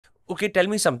okay, tell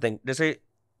me something. Jैसे,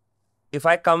 if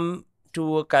I come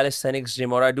to a calisthenics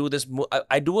gym or I do this,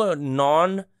 I do a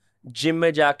non-gym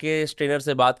में जाके trainer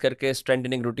से बात करके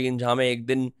strengthening routine जहाँ मैं एक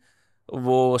दिन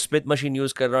वो split machine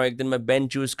use कर रहा हूँ, एक दिन मैं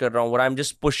bench use कर रहा हूँ, where I'm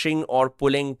just pushing or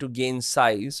pulling to gain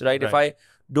size, right? If I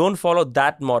don't follow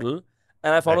that model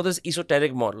and I follow this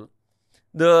esoteric model,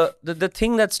 the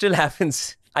thing that still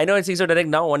happens, I know it's esoteric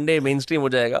now, one day mainstream हो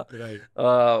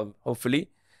जाएगा, hopefully.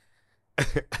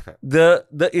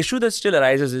 The issue that still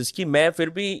arises is कि मैं फिर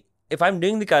भी, if I'm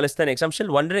doing the calisthenics, I'm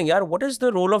still wondering, यार, what is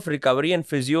the role of recovery and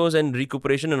physios and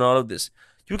recuperation and all of this?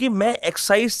 क्योंकि मैं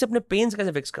exercise से अपने pains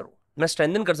कैसे fix करूँ? मैं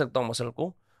strengthen कर सकता हूँ muscle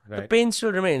को. The pain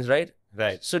still remains, right?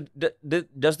 Right. So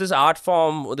does this art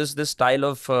form, this style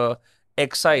of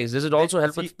exercise, does it also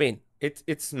help with pain?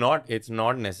 It's not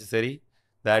necessary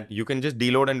that you can just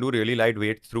deload and do really light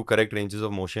weights through correct ranges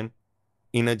of motion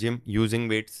in a gym using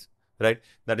weights, right?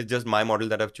 That is just my model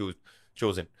that I've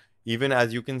chosen. Even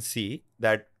as you can see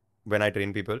that when I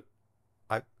train people,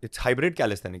 it's hybrid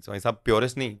calisthenics. So it's a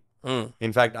purist nahi.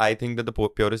 In fact, I think that the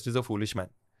purist is a foolish man.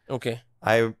 Okay.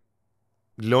 I've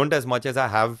learned as much as I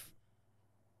have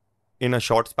in a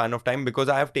short span of time because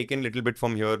I have taken little bit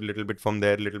from here, little bit from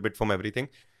there, little bit from everything,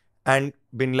 and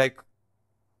been like,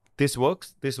 this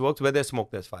works where there's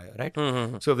smoke, there's fire, right?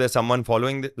 So if there's someone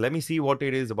following this, let me see what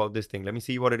it is about this thing. Let me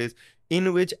see what it is,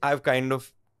 in which I've kind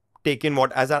of taken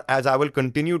what, as I will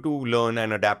continue to learn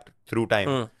and adapt through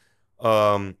time.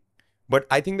 But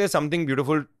I think there's something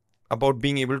beautiful about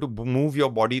being able to move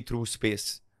your body through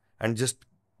space and just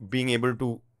being able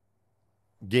to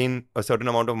gain a certain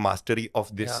amount of mastery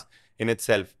of this in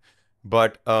itself.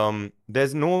 But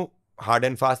there's no hard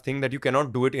and fast thing that you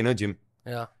cannot do it in a gym.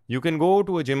 Yeah. You can go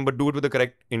to a gym, but do it with the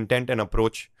correct intent and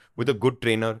approach, with a good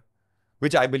trainer,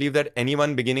 which I believe that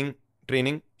anyone beginning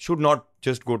training should not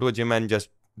just go to a gym and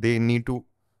they need to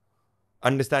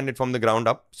understand it from the ground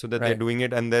up so that they're doing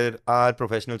it, and there are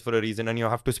professionals for a reason, and you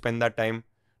have to spend that time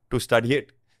to study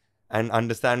it and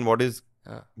understand what is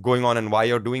going on and why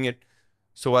you're doing it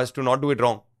so as to not do it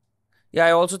wrong. Yeah,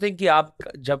 I also think कि आप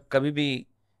जब कभी भी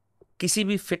किसी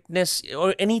भी fitness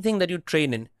or anything that you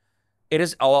train in,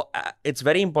 it's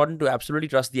very important to absolutely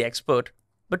trust the expert,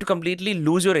 but to completely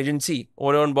lose your agency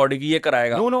over your own body कि ये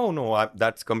कराएगा. No,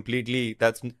 that's completely,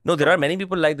 no, there are many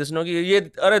people like this, no, कि ये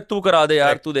अरे तू करा दे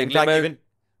यार, तू देख ले. In fact, even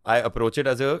I approach it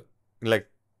as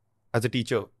a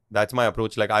teacher. That's my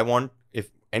approach. Like, I want, if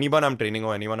anyone I'm training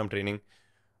or anyone I'm training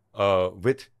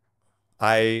with,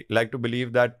 I like to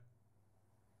believe that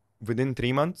within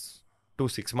 3 months to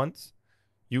 6 months,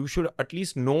 you should at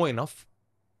least know enough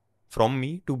from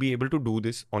me to be able to do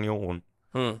this on your own.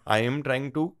 I am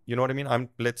trying to, you know what I mean?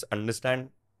 Let's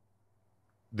understand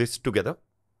this together,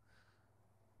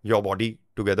 your body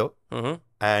together,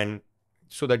 and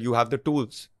so that you have the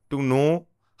tools to know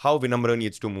how Vinamra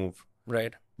needs to move.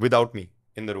 Right. Without me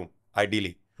in the room,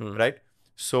 ideally. Right?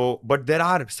 So, but there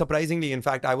are, surprisingly, in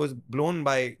fact, I was blown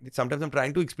by, sometimes I'm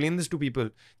trying to explain this to people,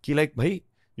 ki like, bhai,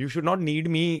 you should not need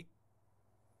me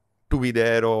to be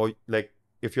there, or like,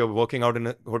 if you're working out in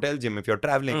a hotel gym, if you're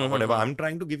traveling or whatever, I'm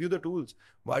trying to give you the tools.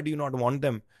 Why do you not want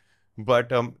them? But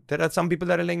there are some people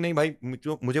that are like, nahi bhai,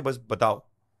 mujhe bas batao.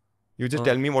 You just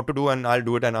tell me what to do and I'll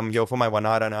do it, and I'm here for my 1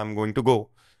 hour and I'm going to go.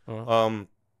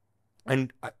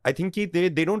 And I think they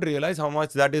don't realize how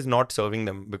much that is not serving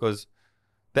them, because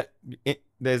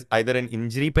there's either an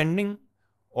injury pending,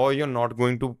 or you'll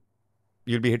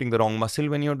be hitting the wrong muscle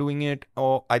when you're doing it.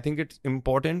 Or I think it's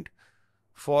important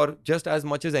for just as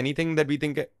much as anything that we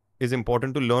think is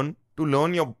important to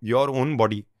learn your own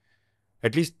body.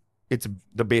 At least it's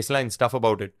the baseline stuff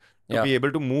about it. To be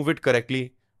able to move it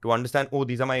correctly, to understand, oh,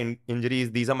 these are my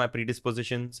injuries, these are my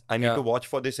predispositions, I need to watch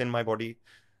for this in my body.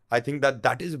 I think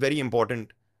that is very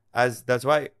important. That's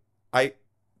why I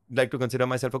like to consider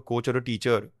myself a coach or a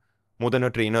teacher more than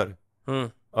a trainer.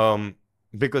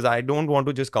 Because I don't want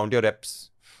to just count your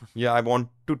reps. I want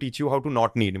to teach you how to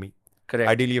not need me. Correct.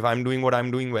 Ideally, if I'm doing what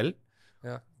I'm doing well,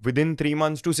 within 3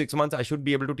 months to 6 months, I should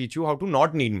be able to teach you how to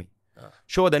not need me.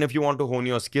 Sure, then if you want to hone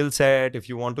your skill set, if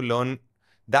you want to learn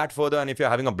that further, and if you're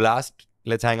having a blast,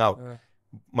 let's hang out.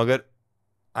 Magar,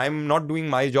 I'm not doing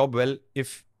my job well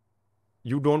if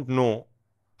you don't know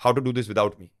how to do this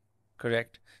without me.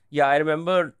 Correct. Yeah, I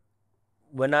remember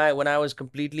when I was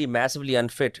completely massively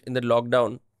unfit in the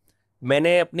lockdown,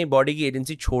 मैंने अपनी body की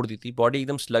agency छोड़ दी थी. Body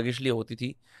एकदम स्लगिशली होती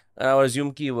थी. I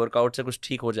assume कि workout से कुछ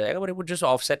ठीक हो जाएगा, but it would just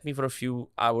offset me for a few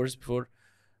hours before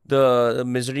the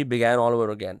misery began all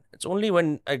over again. It's only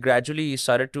when I gradually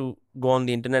started to go on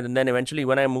the internet, and then eventually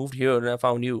when I moved here and I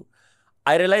found you,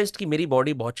 I realized कि मेरी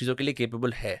body बहुत चीज़ों के लिए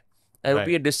capable है. It would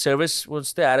be a disservice.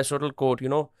 What's the Aristotle quote? You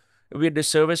know, it would be a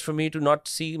disservice for me to not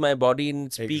see my body in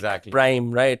its peak Exactly.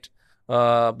 prime, right?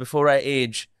 Before I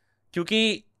age.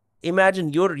 Kyuki,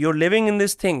 imagine you're living in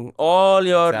this thing all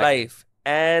your Exactly. life,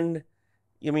 and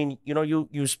I mean,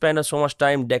 you spend so much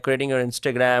time decorating your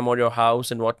Instagram or your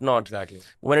house and whatnot. Exactly.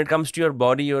 When it comes to your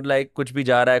body, you're like, कुछ भी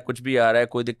जा रहा है, कुछ भी आ रहा है,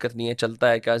 कोई दिक्कत नहीं है, चलता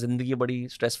है क्या, जिंदगी बड़ी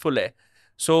stressful है.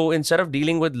 So instead of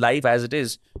dealing with life as it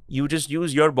is, you just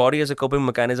use your body as a coping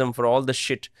mechanism for all the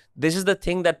shit. This is the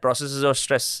thing that processes your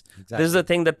stress. Exactly. This is the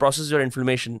thing that processes your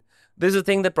inflammation. This is the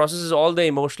thing that processes all the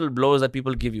emotional blows that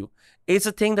people give you. It's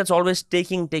a thing that's always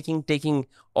taking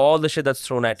all the shit that's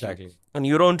thrown at you. And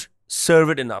you don't serve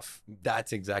it enough.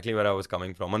 That's exactly where I was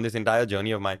coming from on this entire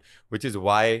journey of mine, which is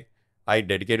why I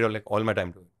dedicated like all my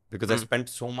time to it, because I spent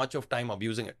so much of time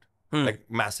abusing it, like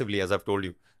massively, as I've told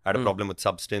you. I had a problem with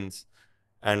substance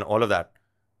and all of that,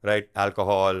 right?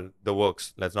 Alcohol, the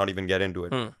works. Let's not even get into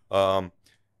it.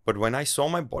 But when I saw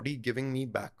my body giving me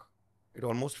back, it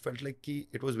almost felt like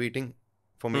it was waiting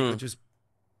for me to just,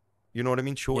 you know what I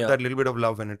mean, show that little bit of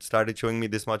love, and it started showing me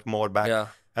this much more back. Yeah.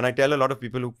 And I tell a lot of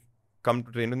people who come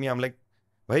to train with me, I'm like,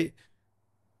 bhai,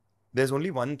 there's only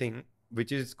one thing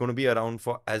which is going to be around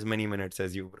for as many minutes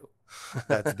as you, bro.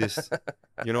 That's this.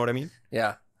 You know what I mean?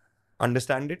 Yeah.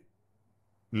 Understand it,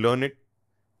 learn it,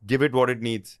 give it what it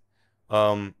needs.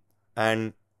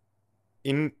 And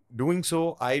in doing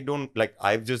so,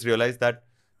 I've just realized that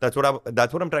that's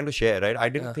what I'm trying to share, right? I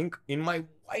didn't think in my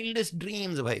wildest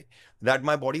dreams, bhai, that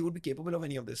my body would be capable of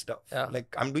any of this stuff. Yeah.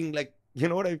 Like I'm doing like, you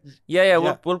know what I... Yeah.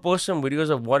 We'll post some videos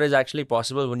of what is actually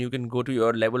possible when you can go to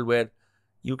your level where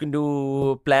you can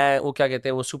do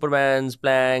Superman's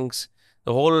planks,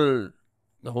 the whole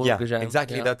Yeah,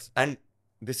 exactly. Yeah. And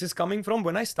this is coming from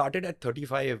when I started at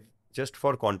 35, just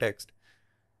for context.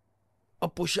 A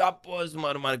push-up was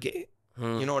mar ke.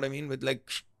 You know what I mean? With like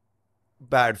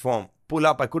bad form.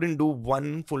 Pull-up, I couldn't do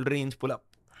one full range pull-up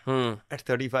at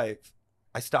 35.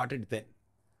 I started then.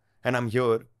 And I'm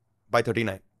here by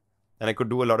 39. And I could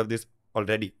do a lot of this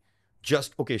already.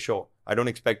 Okay, sure. I don't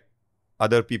expect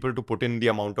other people to put in the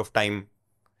amount of time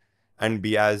and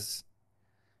be as,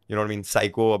 you know what I mean,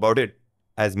 psycho about it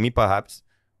as me perhaps.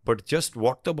 But just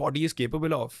what the body is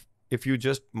capable of, if you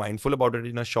just mindful about it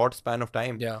in a short span of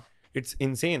time, it's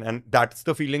insane. And that's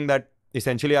the feeling that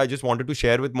essentially I just wanted to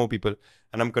share with more people.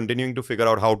 And I'm continuing to figure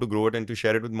out how to grow it and to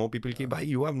share it with more people. Ki, bhai,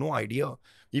 you have no idea.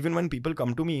 Even when people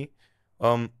come to me,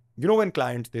 you know, when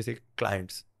they say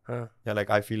clients. Yeah, like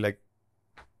I feel like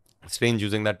strange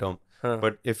using that term.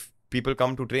 But if people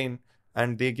come to train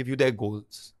and they give you their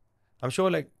goals, I'm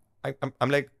sure like, I'm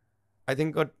like, I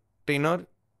think a trainer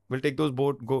will take those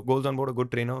goals on board. A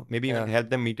good trainer, maybe even help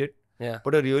them meet it. Yeah.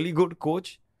 But a really good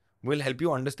coach will help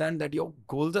you understand that your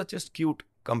goals are just cute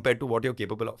compared to what you're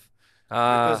capable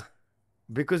of.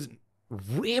 Because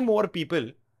way more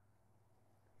people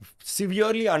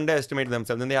severely underestimate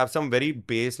themselves, and they have some very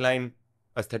baseline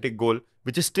aesthetic goal,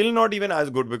 which is still not even as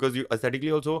good, because you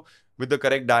aesthetically also, with the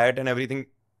correct diet and everything,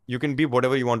 you can be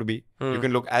whatever you want to be. You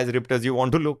can look as ripped as you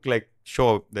want to look. Like,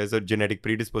 sure, there's a genetic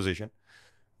predisposition.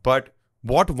 But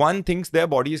what one thinks their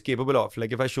body is capable of,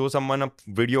 like if I show someone a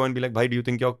video and be like, bhai, do you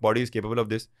think your body is capable of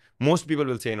this? Most people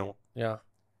will say no. Yeah.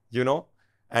 You know?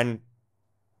 And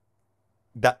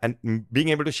being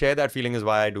able to share that feeling is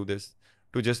why I do this.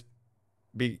 To just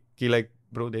be like,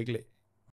 bro, dekh le.